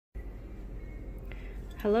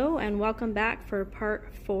Hello and welcome back for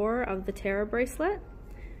part 4 of the Terra bracelet.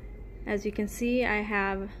 As you can see, I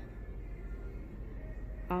have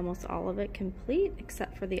almost all of it complete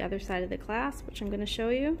except for the other side of the clasp, which I'm going to show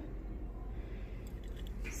you.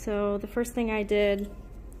 So the first thing I did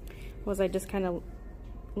was I just kind of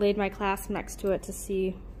laid my clasp next to it to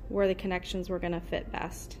see where the connections were going to fit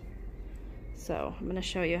best. So I'm going to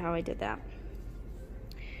show you how I did that.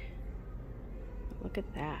 Look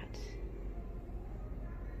at that.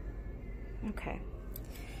 Okay,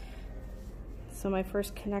 so my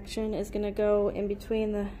first connection is going to go in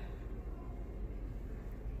between the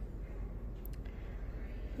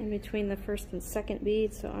first and second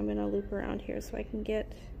bead, so I'm going to loop around here so I can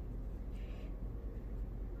get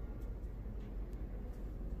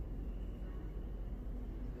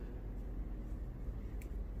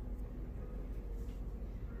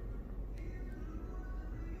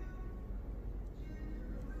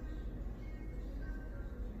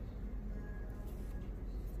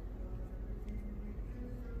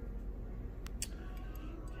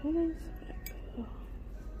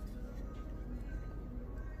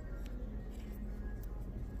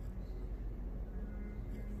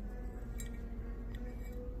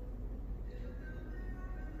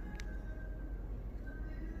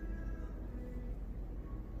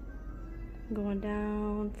going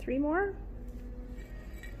down 3 more.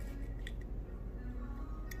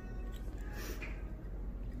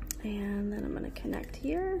 And then I'm going to connect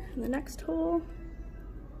here in the next hole.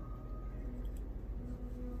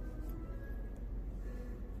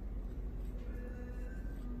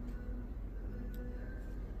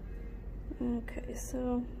 Okay,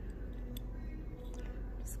 so I'm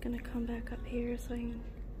just going to come back up here so I can,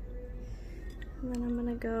 and then I'm going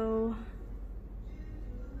to go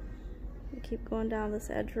and keep going down this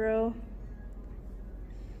edge row.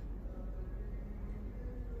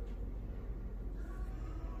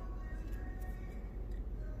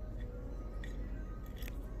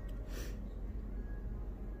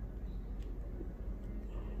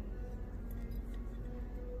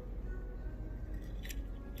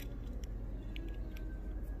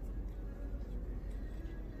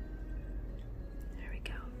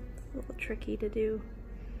 A little tricky to do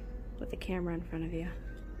with the camera in front of you.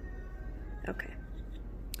 Okay.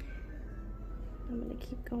 I'm going to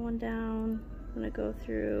keep going down. I'm going to go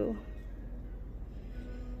through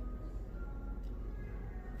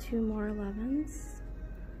 2 more 11s.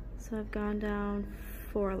 So I've gone down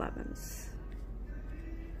 4 11s.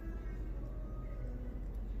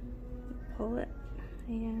 Pull it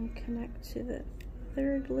and connect to the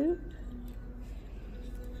 3rd loop.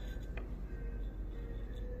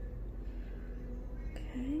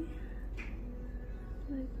 Okay,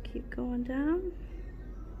 I keep going down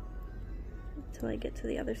until I get to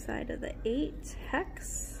the other side of the 8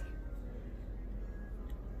 hex.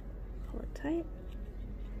 Pull it tight.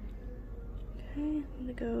 Okay, I'm going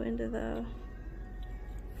to go into the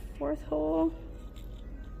 4th hole.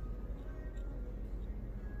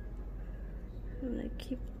 I'm going to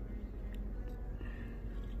keep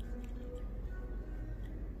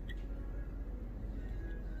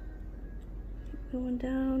going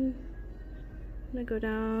down. I'm gonna go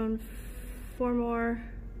down 4 more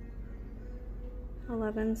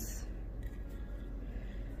 11s.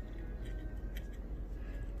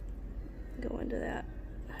 Go into that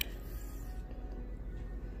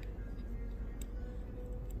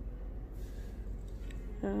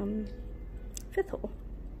 5th hole.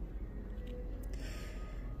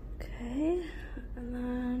 Okay, and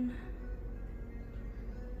then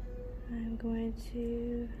I'm going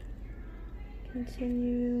to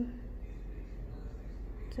continue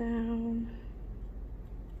down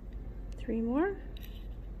 3 more.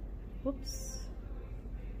 Whoops.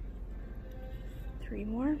 3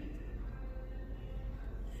 more.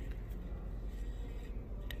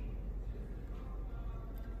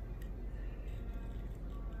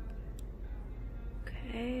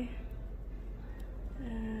 Okay.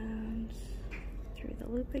 And through the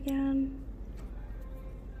loop again.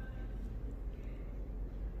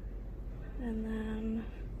 And then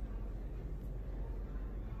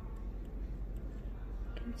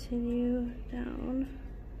continue down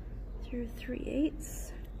through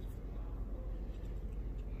 3/8.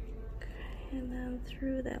 Okay, and then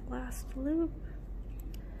through that last loop.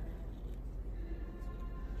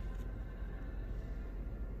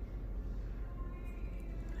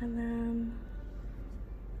 And then,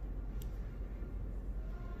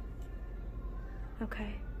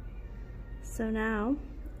 okay, so now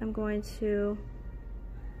I'm going to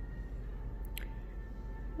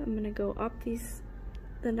go up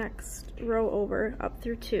the next row over, up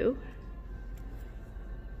through 2.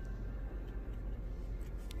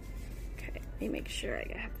 Let me make sure I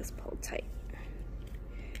have this pulled tight.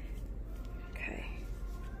 Okay.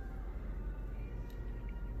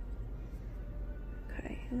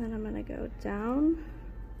 Okay, and then I'm gonna go down.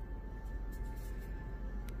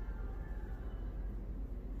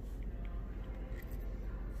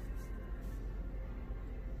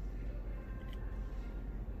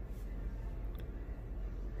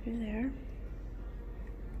 Through there.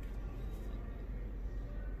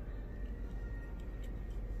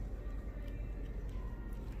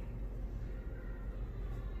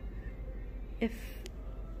 If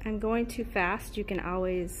I'm going too fast, you can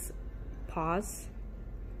always pause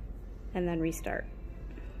and then restart.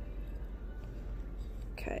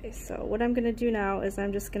 Okay, so what I'm gonna do now is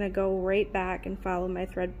I'm just gonna go right back and follow my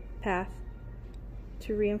thread path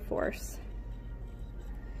to reinforce.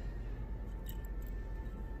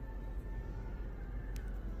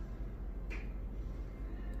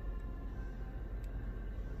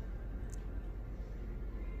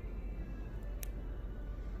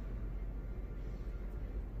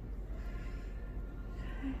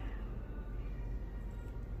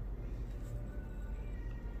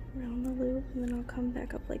 Around the loop, and then I'll come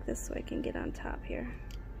back up like this so I can get on top here.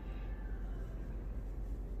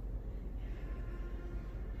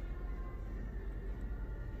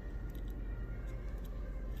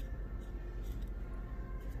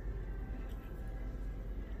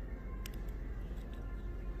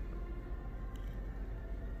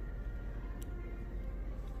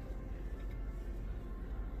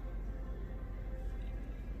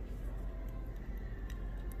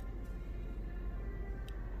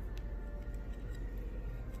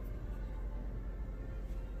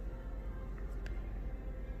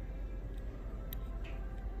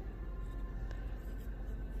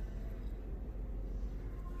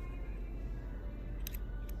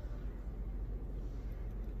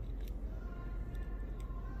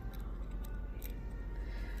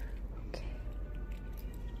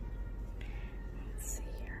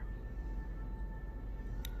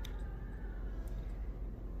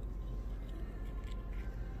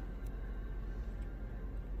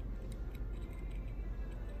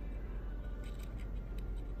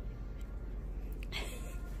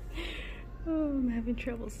 Oh, I'm having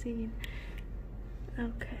trouble seeing.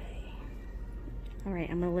 Okay. All right,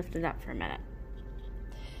 I'm gonna lift it up for a minute.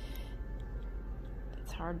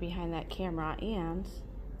 It's hard behind that camera, and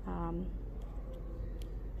I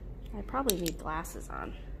probably need glasses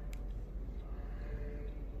on.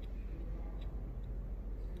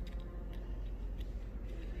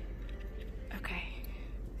 Okay,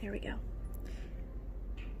 there we go.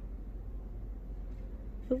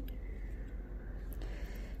 Oop.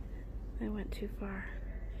 I went too far.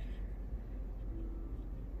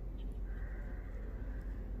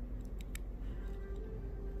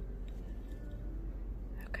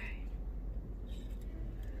 Okay.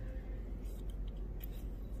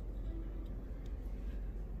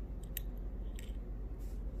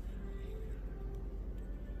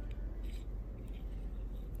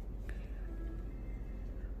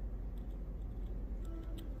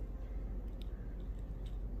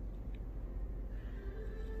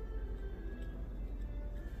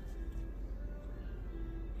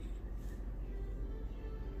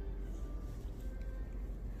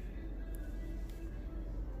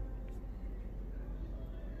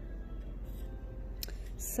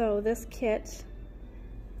 So this kit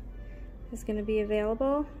is going to be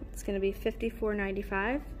available. It's going to be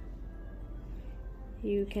 $54.95.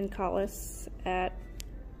 You can call us at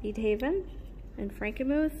Bead Haven in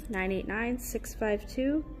Frankenmuth,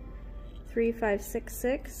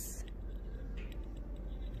 989-652-3566.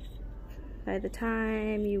 By the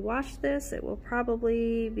time you watch this, it will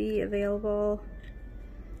probably be available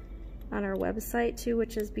on our website too,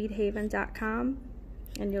 which is beadhaven.com,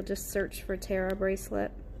 and you'll just search for Terra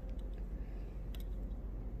bracelet.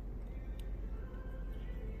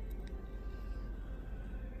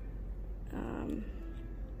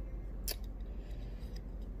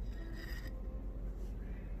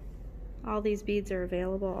 All these beads are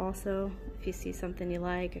available also. If you see something you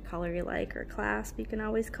like, a color you like, or a clasp, you can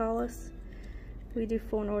always call us. We do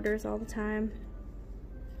phone orders all the time.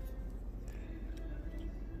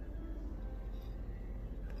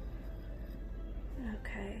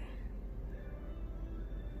 Okay.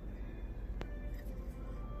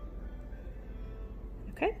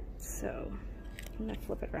 Okay, so I'm gonna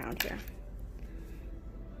flip it around here.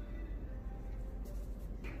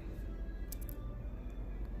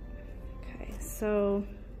 So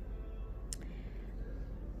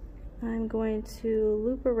I'm going to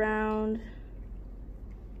loop around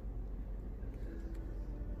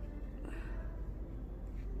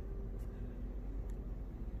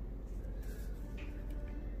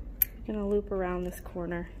gonna loop around this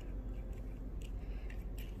corner.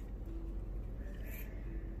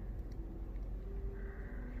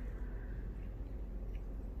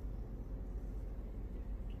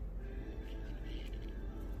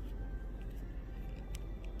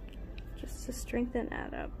 Just to strengthen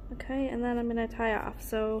that up, okay? And then I'm gonna tie off.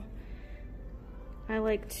 So I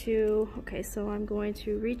like to, okay, so I'm going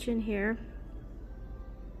to reach in here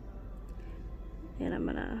and I'm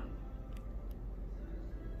gonna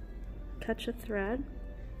catch a thread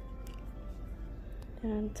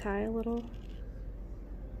and tie a little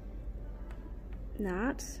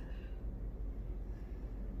knot.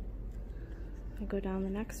 I go down the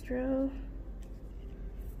next row,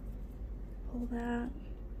 pull that,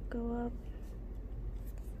 go up.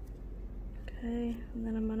 Okay, and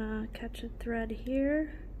then I'm gonna catch a thread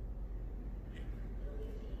here.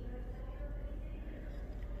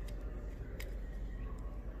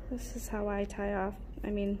 This is how I tie off.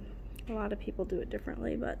 I mean, a lot of people do it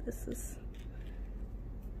differently, but this is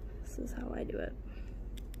how I do it.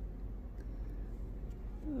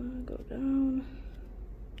 Go down.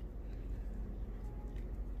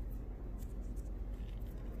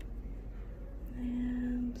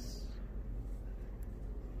 And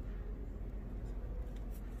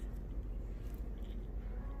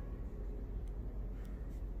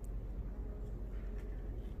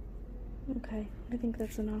okay, I think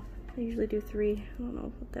that's enough. I usually do 3. I don't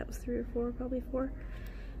know if that was 3 or 4, probably 4.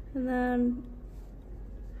 And then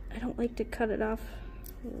I don't like to cut it off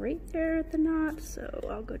right there at the knot, so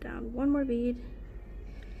I'll go down 1 more bead.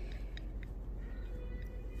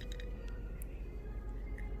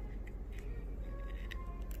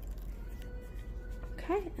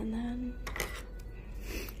 Okay, and then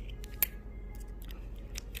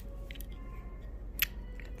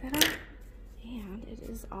cut that out, and it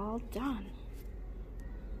is all done.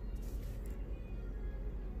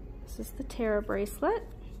 This is the Terra bracelet.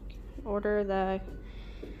 Order the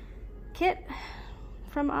kit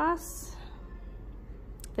from us.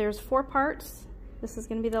 There's 4 parts. This is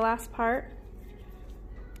going to be the last part.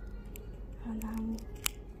 And then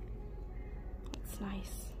it's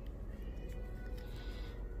nice.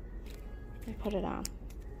 I put it on.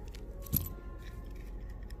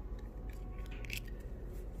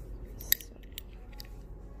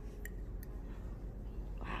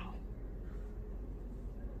 Wow.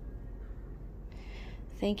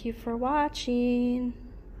 Thank you for watching.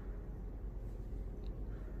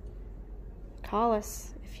 Call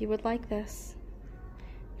us if you would like this.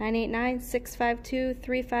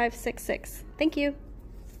 989-652-3566. Thank you.